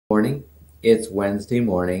Morning. It's Wednesday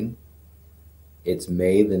morning. It's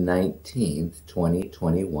May the 19th,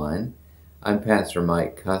 2021. I'm Pastor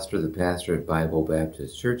Mike Custer, the pastor at Bible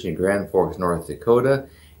Baptist Church in Grand Forks, North Dakota,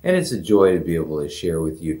 and it's a joy to be able to share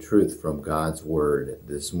with you truth from God's Word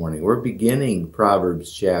this morning. We're beginning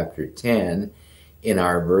Proverbs chapter 10 in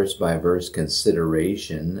our verse-by-verse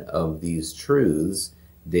consideration of these truths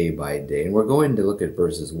day by day, and we're going to look at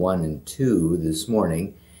verses 1 and 2 this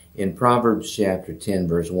morning. In Proverbs chapter 10,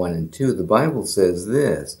 verse 1 and 2, the Bible says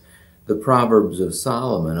this, "The Proverbs of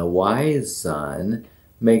Solomon, a wise son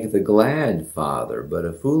maketh a glad father, but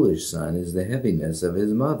a foolish son is the heaviness of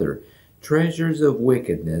his mother. Treasures of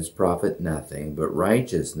wickedness profit nothing, but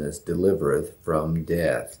righteousness delivereth from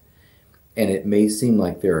death." And it may seem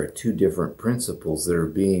like there are two different principles that are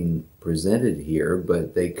being presented here,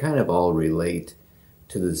 but they kind of all relate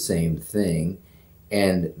to the same thing.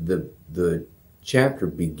 And the chapter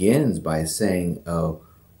begins by saying, "A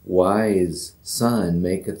wise son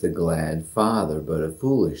maketh a glad father, but a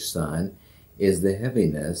foolish son is the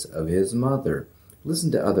heaviness of his mother." Listen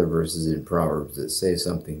to other verses in Proverbs that say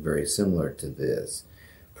something very similar to this.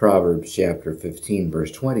 Proverbs chapter 15, verse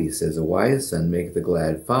 20 says, "A wise son maketh a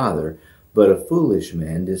glad father, but a foolish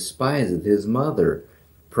man despiseth his mother."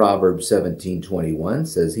 Proverbs 17:21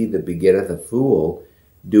 says, "He that begetteth a fool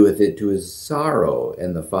doeth it to his sorrow,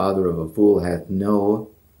 and the father of a fool hath no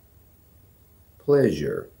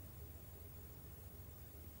pleasure,"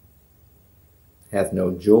 hath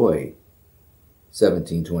no joy,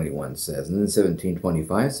 17:21 says. And then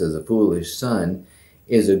 17:25 says, "A foolish son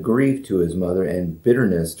is a grief to his mother, and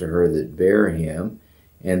bitterness to her that bare him."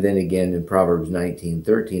 And then again in Proverbs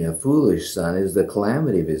 19:13, "A foolish son is the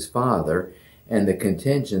calamity of his father, and the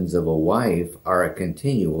contentions of a wife are a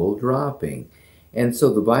continual dropping." And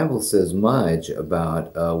so the Bible says much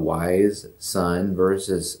about a wise son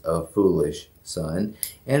versus a foolish son.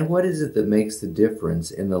 And what is it that makes the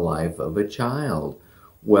difference in the life of a child?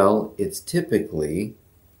 Well, it's typically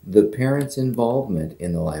the parent's involvement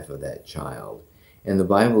in the life of that child. And the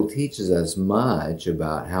Bible teaches us much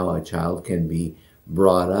about how a child can be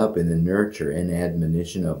brought up in the nurture and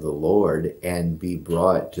admonition of the Lord and be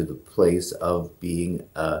brought to the place of being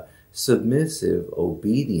a submissive,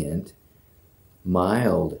 obedient,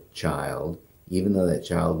 mild child, even though that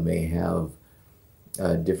child may have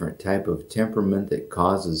a different type of temperament that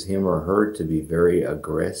causes him or her to be very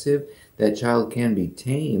aggressive. That child can be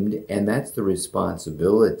tamed, and that's the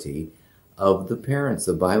responsibility of the parents.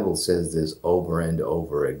 The Bible says this over and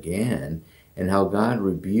over again, and how God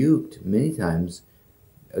rebuked many times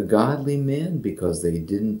godly men because they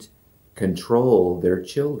didn't control their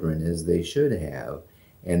children as they should have.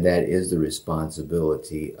 And that is the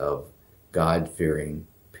responsibility of God-fearing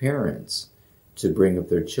parents, to bring up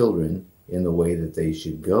their children in the way that they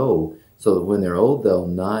should go, so that when they're old, they'll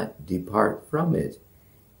not depart from it.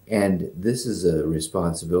 And this is a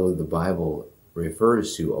responsibility the Bible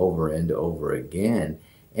refers to over and over again.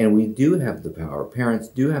 And we do have the power, parents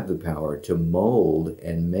do have the power to mold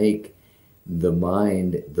and make the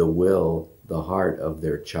mind, the will, the heart of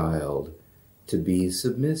their child to be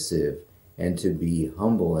submissive and to be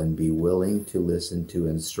humble and be willing to listen to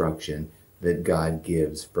instruction that God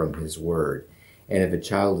gives from His Word. And if a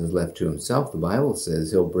child is left to himself, the Bible says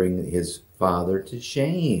he'll bring his father to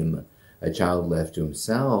shame. A child left to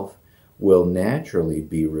himself will naturally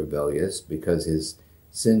be rebellious because his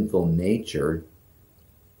sinful nature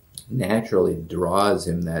naturally draws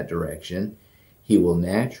him that direction. He will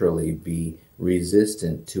naturally be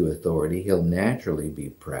resistant to authority. He'll naturally be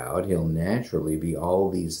proud. He'll naturally be all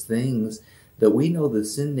these things that we know the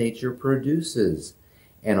sin nature produces.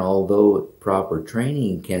 And although proper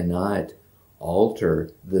training cannot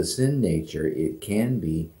alter the sin nature, it can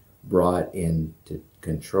be brought into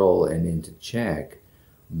control and into check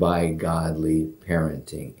by godly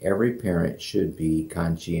parenting. Every parent should be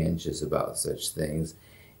conscientious about such things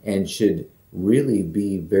and should really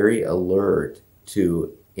be very alert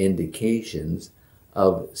to indications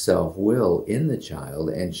of self-will in the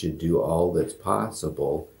child, and should do all that's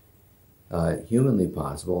possible, humanly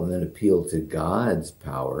possible, and then appeal to God's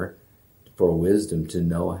power for wisdom to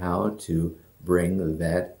know how to bring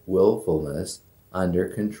that willfulness under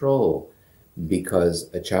control. Because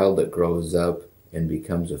a child that grows up and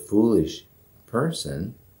becomes a foolish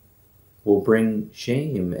person will bring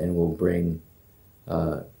shame and will bring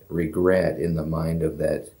regret in the mind of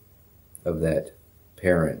that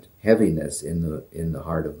parent, heaviness in the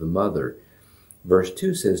heart of the mother. Verse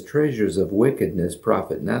 2 says, "Treasures of wickedness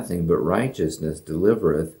profit nothing, but righteousness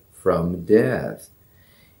delivereth from death."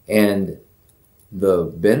 And The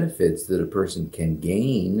benefits that a person can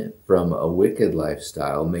gain from a wicked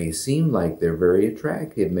lifestyle may seem like they're very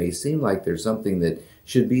attractive, may seem like they're something that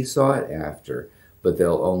should be sought after, but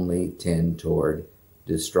they'll only tend toward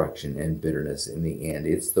destruction and bitterness in the end.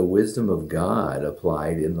 It's the wisdom of God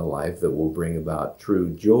applied in the life that will bring about true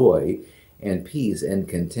joy and peace and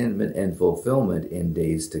contentment and fulfillment in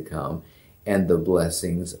days to come, and the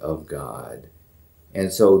blessings of God.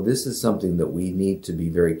 And so this is something that we need to be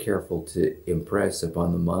very careful to imprint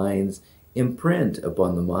upon the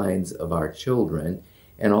minds of our children,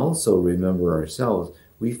 and also remember ourselves,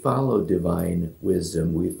 we follow divine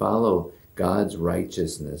wisdom, we follow God's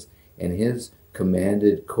righteousness and his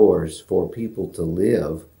commanded course for people to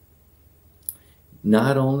live,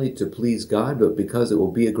 not only to please God, but because it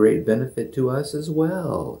will be a great benefit to us as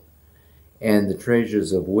well. And the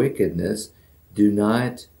treasures of wickedness do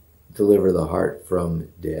not deliver the heart from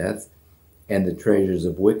death, and the treasures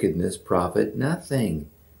of wickedness profit nothing.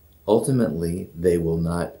 Ultimately, they will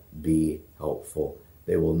not be helpful.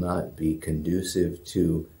 They will not be conducive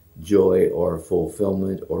to joy or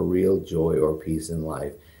fulfillment or real joy or peace in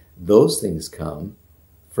life. Those things come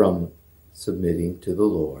from submitting to the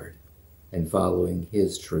Lord and following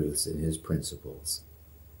his truths and his principles.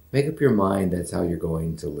 Make up your mind that's how you're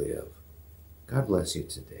going to live. God bless you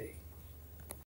today.